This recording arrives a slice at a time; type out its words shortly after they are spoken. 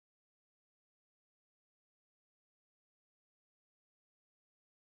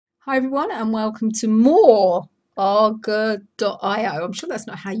Hi everyone and welcome to more arga.io. I'm sure that's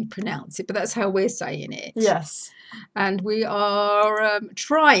not how you pronounce it, but that's how we're saying it. Yes. And we are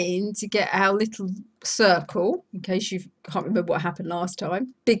trying to get our little circle, in case you can't remember what happened last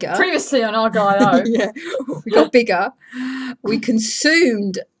time, bigger. Previously on Arga.io. Yeah, we got bigger. We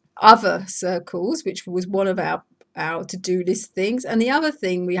consumed other circles, which was one of our to-do list things. And the other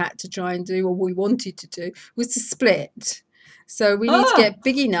thing we had to try and do, or we wanted to do, was to split. So we need to Ah. get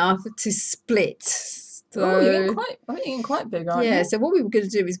big enough to split. Oh, So I think you're getting quite big, aren't yeah, you? so what we were going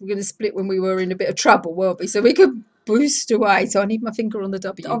to do is we're going to split when we were in a bit of trouble, weren't we? So we could boost away. So I need my finger on the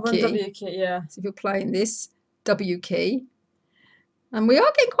W On key. W key, yeah. So if you're playing this, W key. And we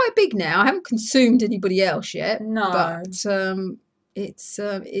are getting quite big now. I haven't consumed anybody else yet. No. But it's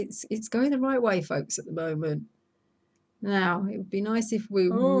going the right way, folks, at the moment. Now, it would be nice if we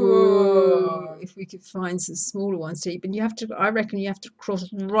could find some smaller ones to eat. But I reckon you have to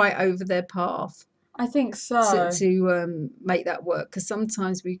cross right over their path. I think so. To make that work, because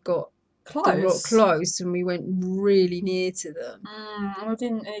sometimes we got close and we went really near to them. It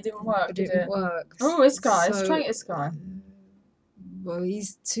didn't work, But it didn't work. Oh, this guy. Let's try this guy. Well,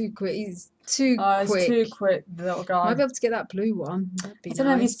 he's too quick. He's too quick. He's too quick, the little guy. Might be able to get that blue one. That'd be I don't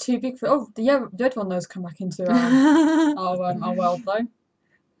know if he's too big for. Oh, the red one knows come back into our world though.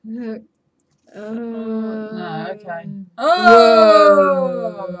 No, okay.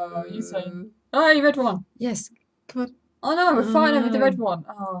 Oh, you say. Oh, you red one. Yes, come on. Oh no, we're fighting over the red one.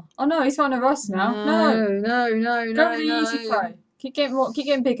 Oh no, he's fighting over us now. No. Go for the easy play. Keep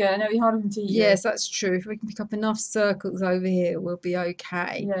getting bigger, and it'll be harder to eat. Yes, that's true. If we can pick up enough circles over here, we'll be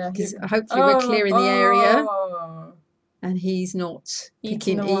okay. Yeah. Because hopefully we're clearing the area, and he's not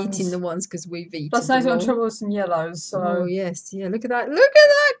eating the ones because we've eaten. Plus, now he's got in trouble with some yellows. So. Oh yes, yeah. Look at that! Look at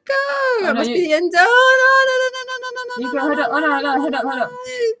that go! That must be the end. Oh no! You go head up! Oh no! Head up!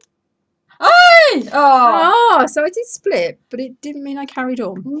 Hey! Oh, so I did split, but it didn't mean I carried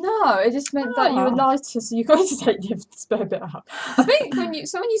on. No, it just meant that you were lighter, so you're going to take the spare bit out. I think when you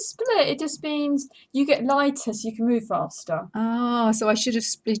split, it just means you get lighter, so you can move faster. Ah, so I should have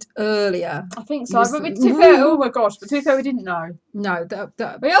split earlier. I think so. But to be fair, oh my gosh! But to be fair, we didn't know. No,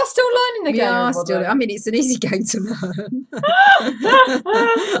 we are still learning the game. We are still. I mean, it's an easy game to learn.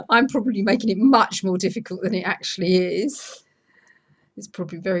 I'm probably making it much more difficult than it actually is. It's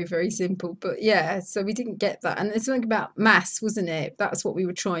probably very, very simple, but yeah, so we didn't get that. And there's something about mass, wasn't it? That's what we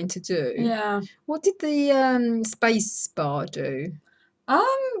were trying to do. Yeah. What did the space bar do?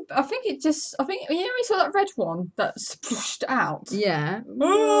 I think we saw that red one that splashed out. Yeah.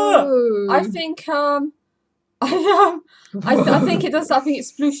 I think I think it does. I think it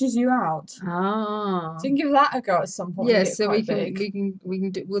splooshes you out. Ah. So you can give that a go at some point. Yeah, so we'll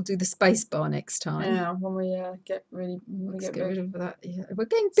do the space bar next time. Yeah, when we get rid of that. Yeah. We're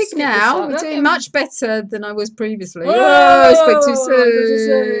getting big now. We're doing much better than I was previously. Whoa! I spoke too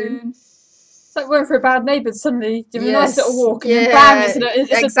soon. It's like we're for a bad neighbour. Suddenly, doing a nice little walk, and then bam!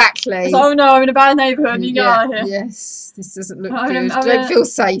 Exactly. Oh no, I'm in a bad neighbourhood. And you get out of here. Yes, this doesn't look good. Don't feel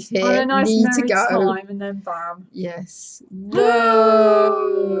safe here. A nice Need to go. Time, and then bam. Yes. No.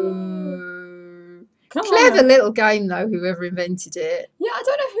 Clever little game though, whoever invented it. Yeah, I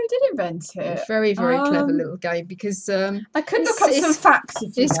don't know who did invent it. Very, very clever little game, because I could look up some facts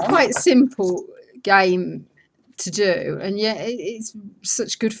if you want. It's quite simple game to do, and yet it's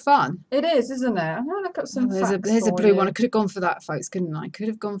such good fun. It is, isn't it? I'm gonna look up some facts. There's a blue one. I could have gone for that, folks, couldn't I? Could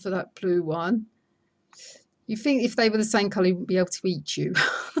have gone for that blue one. You think if they were the same colour, you wouldn't be able to eat you?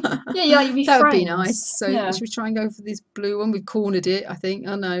 Yeah, you'd be that friends. would be nice. So should we try and go for this blue one? We've cornered it, I think.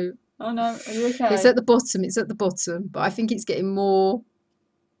 Oh no. Oh no, are you okay? It's at the bottom. It's at the bottom, but I think it's getting more.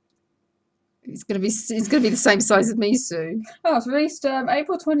 It's gonna be the same size as me soon. Oh, it's released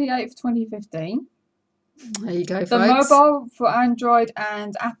April 28th, 2015. There you go, folks. The mobile for Android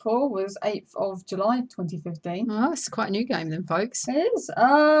and Apple was 8th of July 2015. Oh, it's quite a new game then, folks. It is.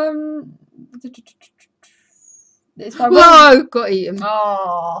 It's by Whoa! Got eaten.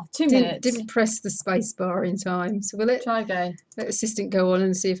 Oh, 2 minutes. Didn't press the space bar in time. So will it? Try again. Let assistant go on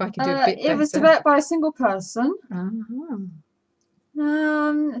and see if I can do a bit better. It was developed by a single person. Uh-huh.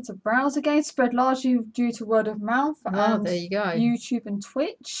 It's a browser game spread largely due to word of mouth. And there you go. YouTube and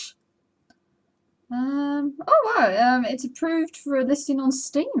Twitch. Oh wow! It's approved for a listing on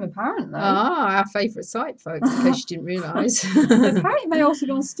Steam, apparently. Ah, our favourite site, folks. In case you didn't realise. Apparently, it may also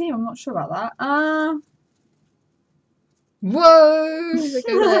be on Steam. I'm not sure about that. Whoa! Don't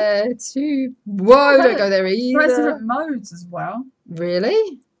go there. Whoa! Don't go there either. There's different modes as well.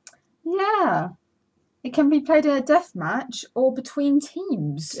 Really? Yeah. It can be played in a deathmatch or between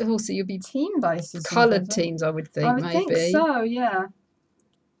teams. Also, you'll be team bases. Coloured teams, I would think. I would think so. Yeah.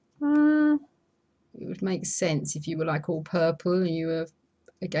 It would make sense if you were like all purple and you were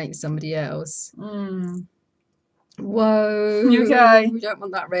against somebody else. Whoa. You okay? We don't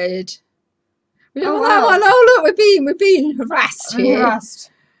want that red. We don't Oh, want that wow. one. Oh, look, we're being harassed I'm here.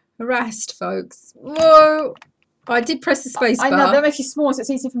 harassed. Harassed, folks. Whoa. I did press the space bar. I know, that makes you small, so it's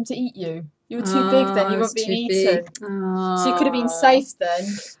easy for him to eat you. You were too big then, you weren't being eaten. So you could have been safe then.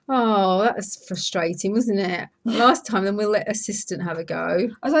 Oh, that's frustrating, wasn't it? Last time, then we'll let assistant have a go.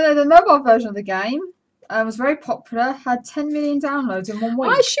 I don't know, the mobile version of the game was very popular, had 10 million downloads in 1 week.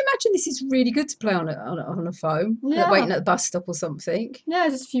 I should imagine this is really good to play on a phone, waiting at the bus stop or something. Yeah,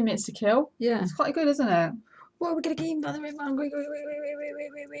 just a few minutes to kill. Yeah. It's quite good, isn't it? Well, we're going to get in by the river.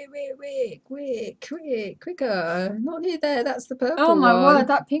 Quicker. Not near there, that's the purple Oh my one. word,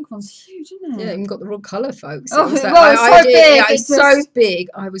 that pink one's huge, isn't it? Yeah, even got the wrong colour, folks. Oh, It's so big. Yeah, it's so big.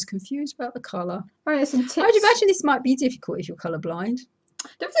 I was confused about the colour. Right, there's some tips. I'd imagine this might be difficult if you're colourblind.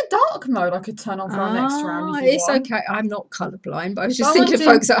 There was a dark mode I could turn on for our next round if you it's want. okay. I'm not colourblind, but I was So just I thinking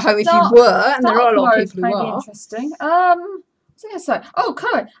wanna of folks at home if you were, and there are a lot of people who are. Interesting. What was I going to say? Oh,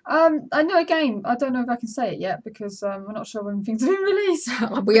 colour. I know a game. I don't know if I can say it yet because we're not sure when things have been released.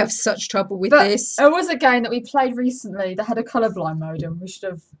 We have such trouble with this. There was a game that we played recently that had a colourblind mode, and we should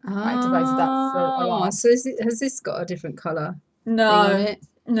have activated that for a while. So has this got a different colour thing No. on it?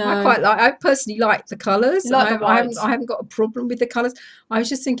 No. I personally like the colours. Like the I haven't got a problem with the colours. I was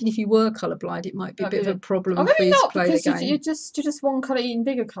just thinking if you were colourblind, it might be a bit of a problem for you to play the game. You're just one colour eating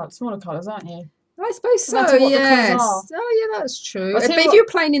bigger colours, smaller colours, aren't you? I suppose so, yes. Oh, yeah, that's true. But if you're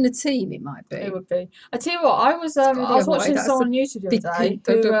playing in a team, it might be. It would be. I tell you what, I was watching someone on YouTube the other day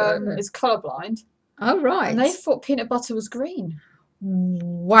who is colourblind. Oh, right. And they thought peanut butter was green.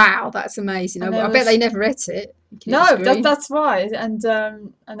 Wow, that's amusing. I bet they never ate it. No, that's right. And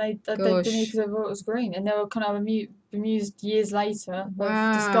they didn't because they thought it was green. And they were kind of amused years later.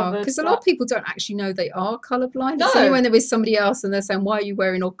 Wow, because a lot of people don't actually know they are colourblind. No. It's only when they're with somebody else and they're saying, why are you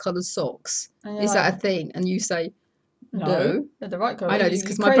wearing odd coloured socks? Is that a thing? And you say, no. They're the right colour. I know this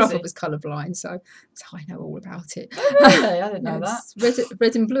because my brother was colourblind, so I know all about it. Oh, really? I didn't know that.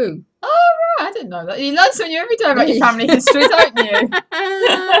 Red and blue. Oh, right. I didn't know that. You learn something every day about your family history, don't you?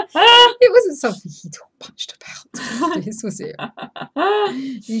 It wasn't something he talked much about, this, was it?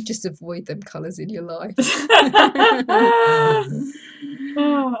 You just avoid them colours in your life.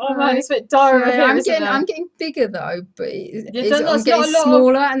 Oh man, it's a bit dire here, I'm getting bigger though, but I'm getting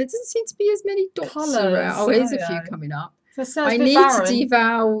smaller, and there doesn't seem to be as many dots around. Oh, here's a few coming up. I need to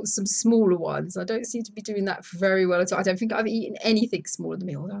devour some smaller ones. I don't seem to be doing that very well at all. I don't think I've eaten anything smaller than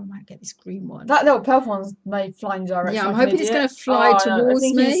me, although I might get this green one. That little purple one's made flying direction. Yeah, I'm hoping it's going to fly towards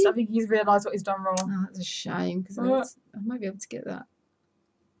me. I think he's realised what he's done wrong. Oh, that's a shame, because I might be able to get that.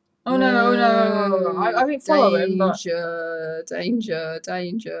 Oh no. I think follow him, but...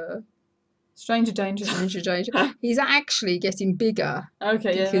 Danger. Stranger danger. He's actually getting bigger.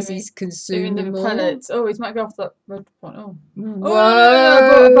 Okay, yeah. Because he's consuming more. Pellets. Oh, he's might go off that red one. Oh.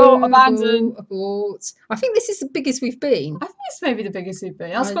 Whoa! Abandoned. Abort. I think this is the biggest we've been. I think it's maybe the biggest we've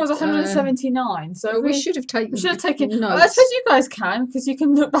been. Our score was 179. So we should have taken. Notes. Well, I suppose you guys can, because you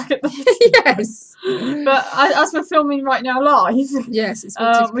can look back at them. Yes. But as we're filming right now live, yes, it's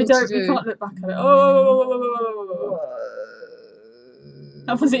we can't look back at it. Oh.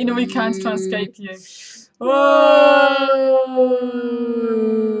 That was it, you know, you can try and escape you. Whoa!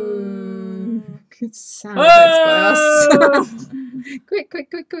 Good sound effects by us. Quick.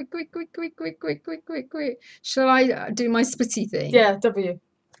 Shall I do my splitty thing? Yeah, W.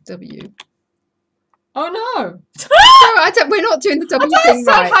 Oh no! We're not doing the W thing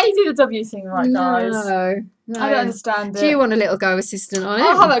right. I don't understand how you do the W thing right, guys. No. I don't understand it. Do you want a little go, assistant, on it?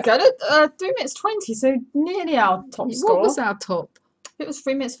 I'll have a go. 3 minutes 20, so nearly our top score. What was our top? It was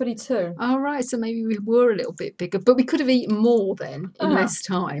 3 minutes 42. All right, so maybe we were a little bit bigger, but we could have eaten more then in less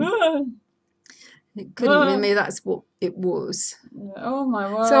time. It couldn't have been me. That's what it was. Yeah, oh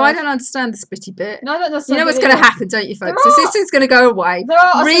my word! So I don't understand the splitty bit. No, I don't understand. You know what's going to happen, don't you, folks? The assistant's going to go away.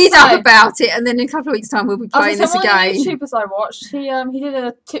 Read up about it, and then in a couple of weeks' time we'll be playing this again. One of the YouTubers I watched, he did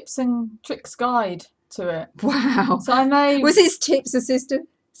a tips and tricks guide to it. Wow! So I made. Was his tips, assistant?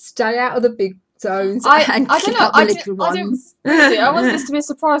 Stay out of the big zones. I don't know. I wanted this to be a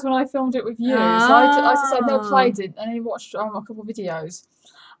surprise when I filmed it with you. So I just said, no, played it, and he watched a couple of videos.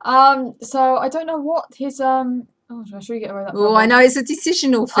 So I don't know what his Oh, should we get away with that? Oh, I know it's a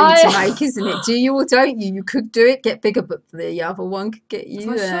decisional thing to make, isn't it? Do you or don't you? You could do it, get bigger, but the other one could get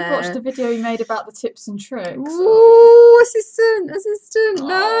you there. I should watch the video he made about the tips and tricks. Ooh, assistant, no.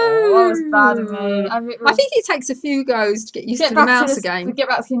 That was bad of me. I think it takes a few goes to get used to the mouse again. To get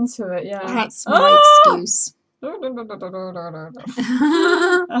back into it, yeah. That's my excuse. Oh,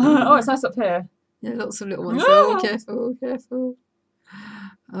 it's nice up here. Yeah, lots of little ones. Oh, careful, careful.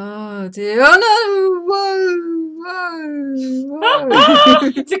 Oh dear. Oh no! Whoa, whoa,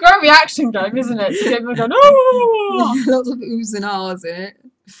 whoa. It's a great reaction game, isn't it? To get them going, oh! Lots of oohs and ahs in it.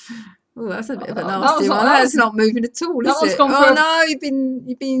 Oh, that's a bit of a That nasty was one. That's not moving at all, that is one's it? gone Oh for no, you've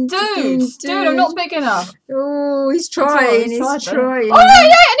been dude, I'm not big enough. Oh, he's That's all right, trying. he's He's tried trying. Oh yeah,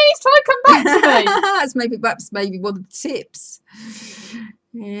 yeah, and then he's trying to come back to me. That's perhaps one of the tips.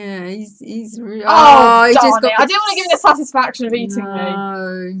 Yeah, he's really. Oh, he darn just it. got I didn't want to give him the satisfaction of eating me.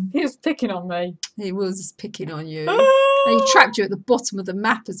 No, He was picking on me. he was picking on you. Ah. And he trapped you at the bottom of the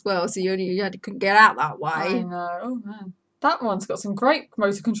map as well, so couldn't get out that I way. know. Oh man. That one's got some great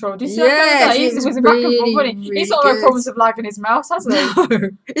motor control. Do you see Yes, that? it He's was back and forth, really, wasn't he? really He's not no good. problems with lag in his mouse, has he? No.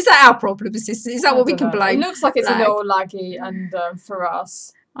 Is that our problem, sister? Is that I what we don't can know. blame? It looks like it's Lag? a little laggy, and for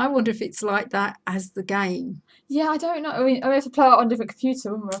us. I wonder if it's like that as the game. Yeah, I don't know. I mean, we have to play it on a different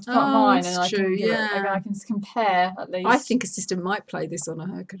computer, wouldn't we? I have to play it on mine, and That's I true, can yeah. I can compare at least. I think a sister might play this on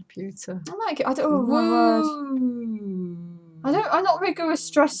her computer. I like it. I don't. Oh my word. Woo. I'm not very good with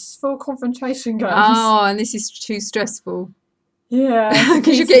stressful confrontation games. Oh, and this is too stressful. Yeah,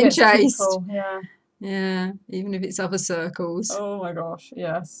 Because you're getting chased. People. Yeah. Yeah, even if it's other circles. Oh my gosh.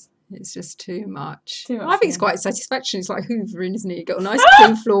 Yes. It's just too much. Too much, I think it's yeah. quite satisfaction. It's like hoovering, isn't it? You've got a nice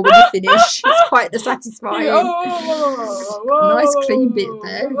clean floor when you finish. It's quite the satisfying. Nice clean bit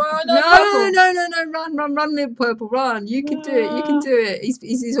there. No, run, little purple, run. You can do it, you can do it.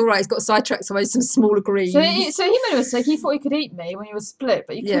 He's all right. He's got sidetracked away some smaller greens. So he made a mistake. He thought he could eat me when he was split,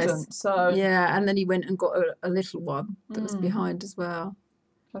 but he couldn't. So yeah, and then he went and got a little one that was behind as well.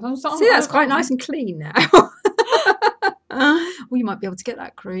 See, that's quite nice and clean now. Well, you might be able to get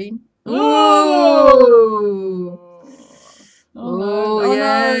that green. Oh! Oh,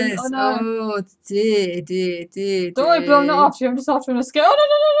 yes. Oh, no. Oh, dear. Don't worry, Bill, I'm not after you. I'm just after him to scare. Oh,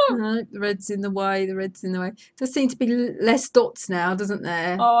 no. No, the red's in the way. Does seem to be less dots now, doesn't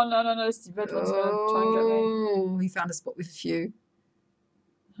there? Oh, no. This red one's going to try and get me. Oh, he found a spot with a few.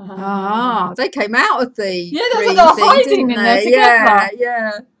 They came out of the Yeah, that's green like they're thing, hiding didn't in there they? together.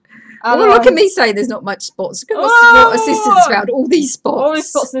 Yeah. Oh, look at me saying there's not much spots. Look at what assistants found. All these spots. All these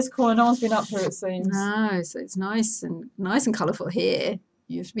spots in this corner. No one's been up here, it seems. No, so it's nice and colourful here.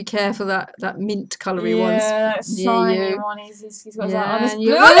 You have to be careful that mint coloury one's that near shiny you. one. He's got his eye on this and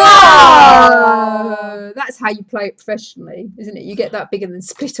blue. Oh! That's how you play it professionally, isn't it? You get that big and then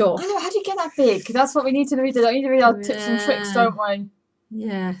split off. I know. How do you get that big? That's what we need to read. We need to read our tips and tricks, don't we?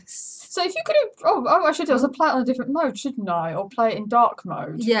 Yes. So if you could, I should do is play it on a different mode, shouldn't I? Or play it in dark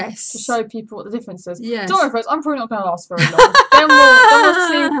mode. Yes. To show people what the difference is. Yes. Don't worry, folks. I'm probably not going to last very long.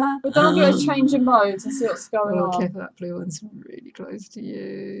 then we'll do a change in modes and see what's going on. Careful, that blue one's really close to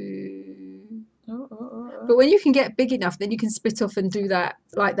you. Oh. But when you can get big enough, then you can split off and do that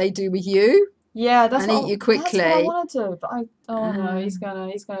like they do with you. Yeah, that's and eat you quickly. That's what I want to do, but no, he's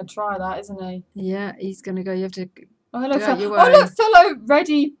gonna try that, isn't he? Yeah, he's gonna go. You have to. Look, fellow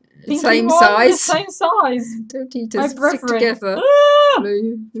ready. Same size. Same size. Don't need to stick together.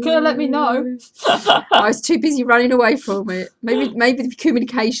 Could have let me know. I was too busy running away from it. Maybe the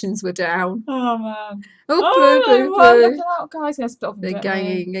communications were down. Oh man. Blue. Look at that guy's gonna split off. They're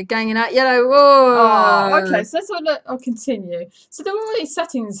ganging out yellow. Whoa. Okay, so I'll continue. So there were all these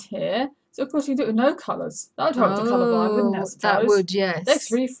settings here. So of course you can do it with no colours. That would help the colour blind, wouldn't it? That would, yes. It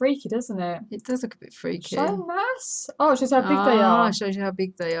looks really freaky, doesn't it? It does look a bit freaky. Show mass. Oh, it shows how big they are. It shows you how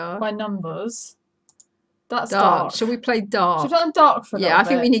big they are. By numbers. That's dark. Shall we play dark? Should we play on dark for a little I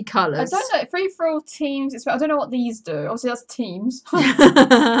think bit? we need colours. I don't know. Free for all teams. I don't know what these do. Obviously, that's teams.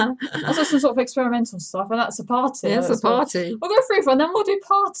 That's some sort of experimental stuff, and that's a party. Yeah, it's a party. We'll go free for, and then we'll do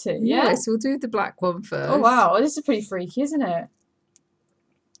party. Yeah? Yes, we'll do the black one first. Oh wow, this is pretty freaky, isn't it?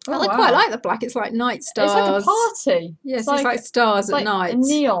 I quite like the black. It's like night stars. It's like a party. Yes, it's like stars at night. A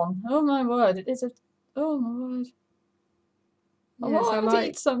neon. Oh my word! It is a. Oh my word. Yes, I want to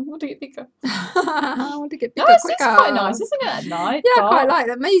eat some. I want to get bigger. I want to get bigger It's quicker. quite nice, isn't it, at night? Yeah, I dark. quite like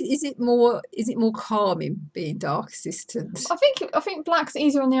that. Maybe is it more calming being dark assistant? I think black's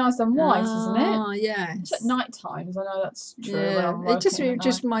easier on the eyes than white, isn't it? Oh, yes. It's at night times. I know that's true. Yeah, it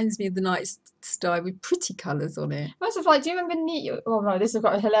just reminds me of the night sky with pretty colours on it. Most of do you remember oh no, this has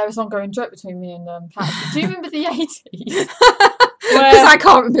got a hilarious ongoing joke between me and Pat. Do you remember the 80s? Because I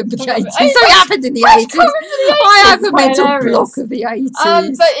can't remember the 80s. So it happened in the 80s. I have a mental block of the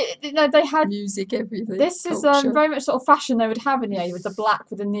 80s. But they had music, everything. This is very much sort of fashion they would have in the 80s with the black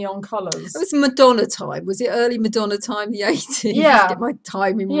with the neon colours. It was Madonna time. Was it early Madonna time, the 80s? Yeah. Get my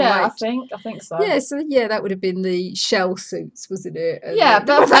timing right. Yeah, I think so. Yeah, so that would have been the shell suits, wasn't it? And yeah,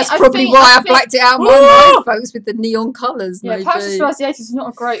 but that's probably why I blacked it out in my mind, folks, with the neon colours. Yeah, maybe. Patchriotic the 80s was not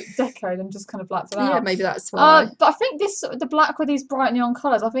a great decade and just kind of blacked it out. Yeah, maybe that's why. But I think the black with these bright neon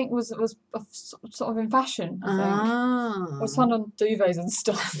colours, I think was sort of in fashion. I think it was found on duvets and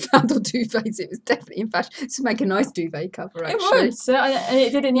stuff. Found on duvets, it was definitely in fashion. To make a nice duvet cover, actually. It would, and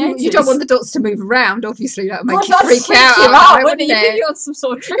it did in the 80s. You don't want the dots to move around, obviously. That would make you freak freak out, wouldn't it? You'd think you're on some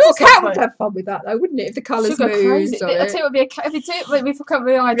sort of trick. Your cat would have fun with that, though, wouldn't it? If the colours moved. Crazy. I tell you, it would be a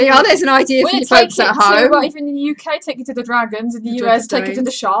idea. Yeah, there's an idea for you folks at home. Even in the UK, take it to the dragons. In the US, take it to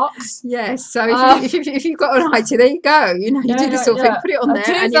the sharks. Yes. So if you've got an idea, there you go. You know, you do this sort of thing. Put it on there.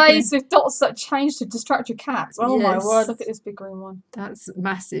 Duvets with dots that change to distract your cats. Oh my word! Look at this big green one. That's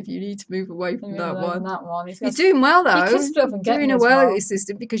massive. You need to move away from that one. You're doing well though. You're doing well at your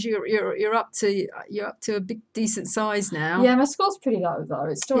system because you're up to a big decent size now. Yeah, my score's pretty low though.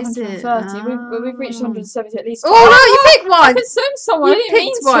 It's still 130. We've reached 170 at least. Oh no, you picked one. I consumed someone. I didn't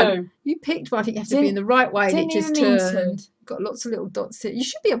mean to. You picked one. I think you have to be in the right way, and it just turned. Got lots of little dots here. You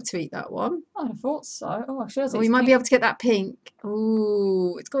should be able to eat that one. I thought so. Oh, actually, you might be able to get that pink.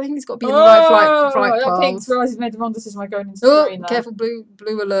 Oh, I think it's got to be in the right that pink's realised he's made the wrong decision by going into screen. Careful, blue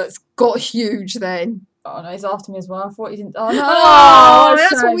alerts got huge then. Oh no, he's after me as well. I thought he didn't. Oh no! Oh,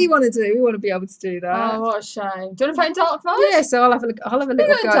 that's what we want to do. We want to be able to do that. Oh, what a shame. Do you want to play in dark mode? Yeah, so I'll have a little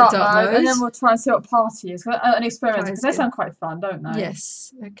go at dark mode, and then we'll try and see what party is. An experiment because they sound quite fun, don't they?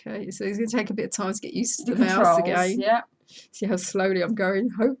 Yes. Okay. So it's going to take a bit of time to get used to the mouse again. Yeah. See how slowly I'm going.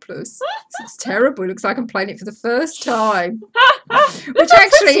 Hopeless. It's terrible. It looks like I'm playing it for the first time. Which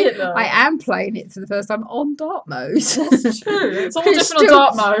actually, I am playing it for the first time on dark mode. That's true. It's all different on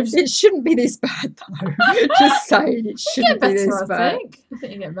dark mode. It shouldn't be this bad though. Just saying, it shouldn't be this bad. I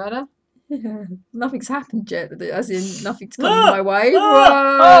think you get better. Yeah, nothing's happened yet. As in, nothing's come my way.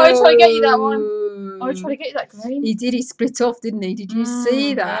 Oh, I tried to get you that one. Oh, I tried to get you that green. He did. He split off, didn't he? Did you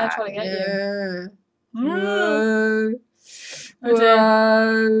see that? Yeah, I tried to get you. Whoa.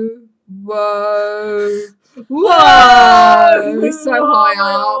 Oh, Whoa! We're so high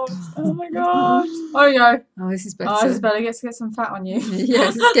up. Oh my god. Oh yeah. Oh, this is better. Oh, this is better. Get some fat on you.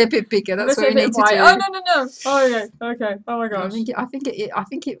 Yes, let's get a bit bigger. That's what we need to do. Oh no. Oh yeah. Okay. Oh my gosh. I think it.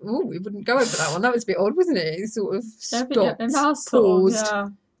 Oh, we wouldn't go over that one. That was a bit odd, wasn't it? It sort of stopped, paused,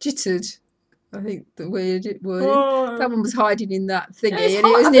 jittered. I think the weird it would. That one was hiding in that thingy, and it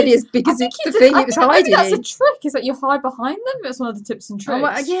was nearly as big as the thing it was hiding in. That's a trick, is that you hide behind them. That's one of the tips and tricks. Oh,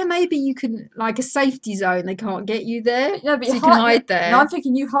 well, yeah, maybe you can, like a safety zone, they can't get you there. No, but so you can hide there. No, I'm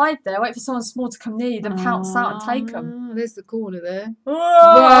thinking you hide there, wait for someone small to come near you, then pounce out and take them. There's the corner there.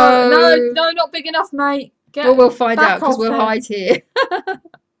 Whoa. No, not big enough, mate. Well, we'll find out, because we'll hide here.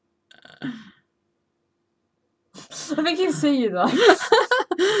 I think he'll see you though.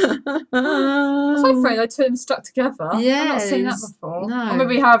 I'm so afraid two of them stuck together. Yeah, I've not seen that before. No. Or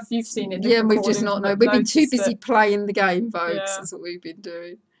maybe we have. You've seen it. Yeah, we've just not known. We've been too busy playing the game, folks. Yeah. That's what we've been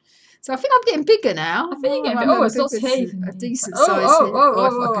doing. So I think I'm getting bigger now. I think you're getting bigger. Oh, it's lots here. A decent size here. Oh, I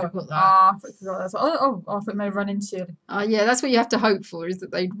could have got that. I forgot that. I thought it may run into you. Yeah, that's what you have to hope for, is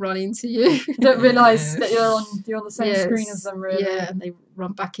that they'd run into you. You don't realise that you're on the same screen as them, really. Yeah, and they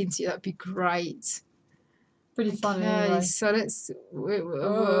run back into you. That'd be great. Pretty funny. Anyway. So let's. There's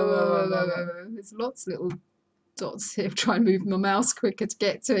lots of little dots here. Try and move my mouse quicker to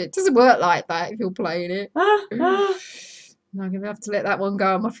get to it. It doesn't work like that if you're playing it. I'm going to have to let that one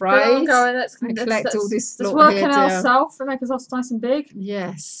go, I'm afraid. Let's collect all this lot here. Let's work on ourselves and make us nice and big.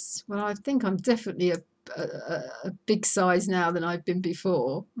 Yes. Well, I think I'm definitely a big size now than I've been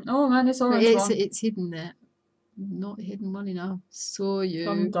before. Oh man, this orange one. It's hidden there. Not hidden well enough. Saw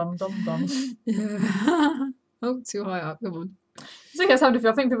you. Dum. Yeah. Oh, too high up. Come on. It's okay, it's how to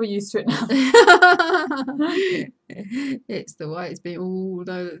feel. I think people are used to it now. It's the way it's been. Oh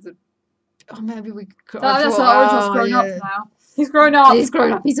no, maybe we. That's the orange one's grown up now. He's grown up. He's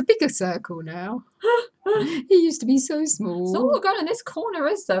grown up. He's a bigger circle now. He used to be so small. There's not a lot going on in this corner,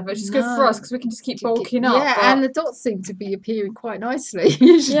 is there? Which is good for us because we can just keep bulking up. Yeah, and the dots seem to be appearing quite nicely.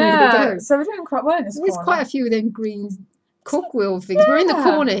 Usually yeah, so we're doing quite well in this corner. There's quite a few of them green cogwheel things. We're in the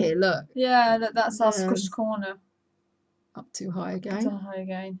corner here, look. Yeah, that's our squished corner. Up too high again. Too high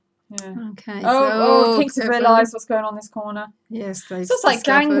again. Yeah. Okay. The pinks have realised what's going on in this corner. Yes, they've. So it's like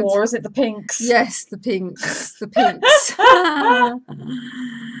gang war, is it? The pinks. Yes, the pinks. The pinks.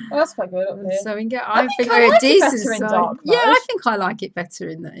 Oh, that's quite good up here. So we can get. I I think I we're a like it decent better in size. dark Yeah, I mode. think I like it better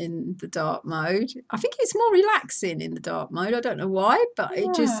in the dark mode. I think it's more relaxing in the dark mode. I don't know why, but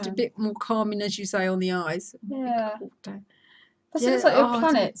it just a Yeah. bit more calming, as you say, on the eyes. Yeah. Plus, it Yeah. looks like your Oh,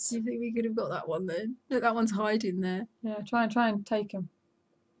 planets. do you think we could have got that one then? Look, that one's hiding there. Yeah, try and take them.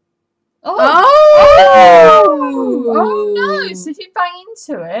 Oh! Oh no! So if you bang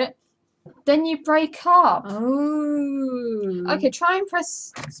into it, then you break up. Oh. Okay, try and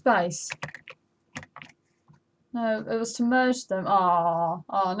press space. No, it was to merge them. Oh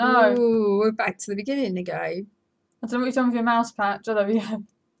no. Ooh, we're back to the beginning again. I don't know what you've done with your mouse patch. Oh, there we go.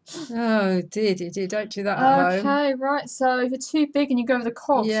 Oh dear. Don't do that at home. Okay, right. So if you're too big and you go over the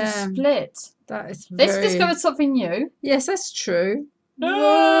cogs, Yeah. you split. That is This very... discovered something new. Yes, that's true. No!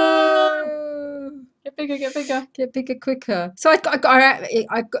 Whoa. Get bigger, get bigger. Get bigger quicker. So it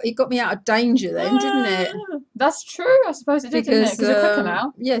got me out of danger then, didn't it? That's true. I suppose it did, didn't it? Because you're quicker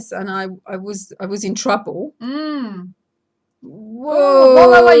now. Yes, and I was in trouble. Mm. Whoa!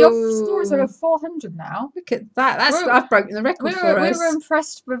 Oh, wait, your score is over 400 now. Look at that. I've broken the record for us. We were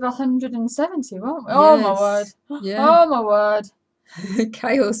impressed with 170, weren't we? Oh my word. Yeah. Oh my word.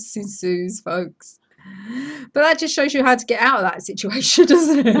 Chaos ensues, folks. But that just shows you how to get out of that situation,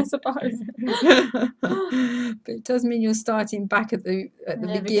 doesn't it? I suppose. But it does mean you're starting back at the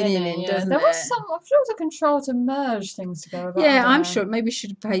beginning, doesn't there it? was some. I'm sure it was a control to merge things together. Yeah, I'm sure. Maybe we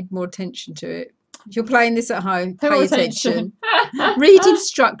should have paid more attention to it. If you're playing this at home, pay attention. Read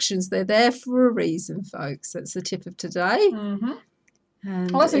instructions. They're there for a reason, folks. That's the tip of today. Mm-hmm.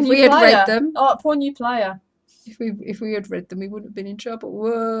 And Oh, if we had read them, oh, poor new player. If we had read them, we wouldn't have been in trouble.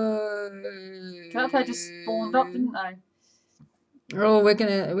 Whoa! They just spawned up, didn't they? Oh, we're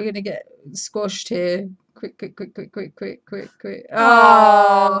gonna get squashed here. Quick.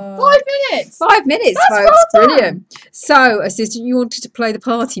 Oh, 5 minutes. 5 minutes, That's folks. well done. Brilliant. So, assistant, you wanted to play the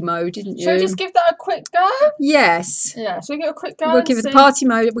party mode, didn't you? Should we just give that a quick go? Yes. Yeah. Should we give it a quick go? We'll give it the party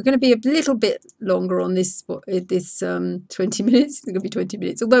mode. We're going to be a little bit longer on this 20 minutes. It's going to be 20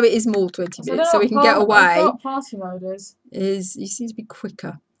 minutes, although it is more 20 minutes, so we can get away. What party mode is You seem to be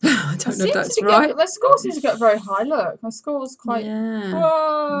quicker. I don't know if that's right. right. My score seems to get very high. Look, my score's quite. Yeah.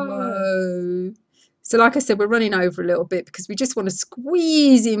 Whoa. So like I said, we're running over a little bit because we just want to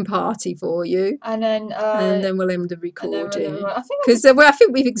squeeze in party for you. And then we'll end the recording. I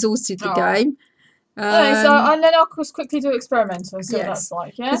think we've exhausted the game. And then I'll just quickly do experimental and see what that's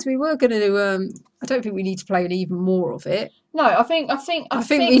like, yeah? Because we were going to do, I don't think we need to play even more of it. No, I think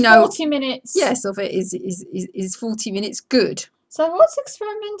we know 40 minutes. Yes, of it is 40 minutes good. So what's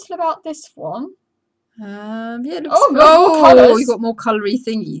experimental about this one? It looks, more colours. You've got more coloury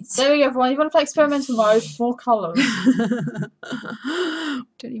thingies. There we go, everyone. You want to play experimental mode, more colours.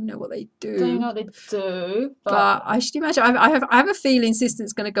 Don't even know what they do. Don't even know what they do. But I should imagine. I have a feeling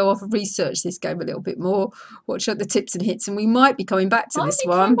Assistant's going to go off and research this game a little bit more, watch out the tips and hits, and we might be coming back to this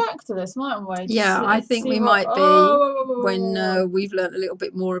one. Coming back to this, mightn't we? Yeah, I think we might be when we've learned a little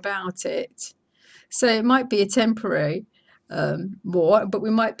bit more about it. So it might be a temporary more, but we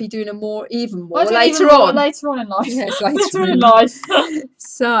might be doing even more later on. Later on in life. Yes, later in life.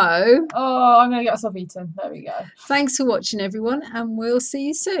 So, I'm going to get myself eaten. There we go. Thanks for watching, everyone, and we'll see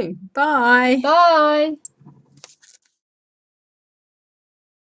you soon. Bye. Bye.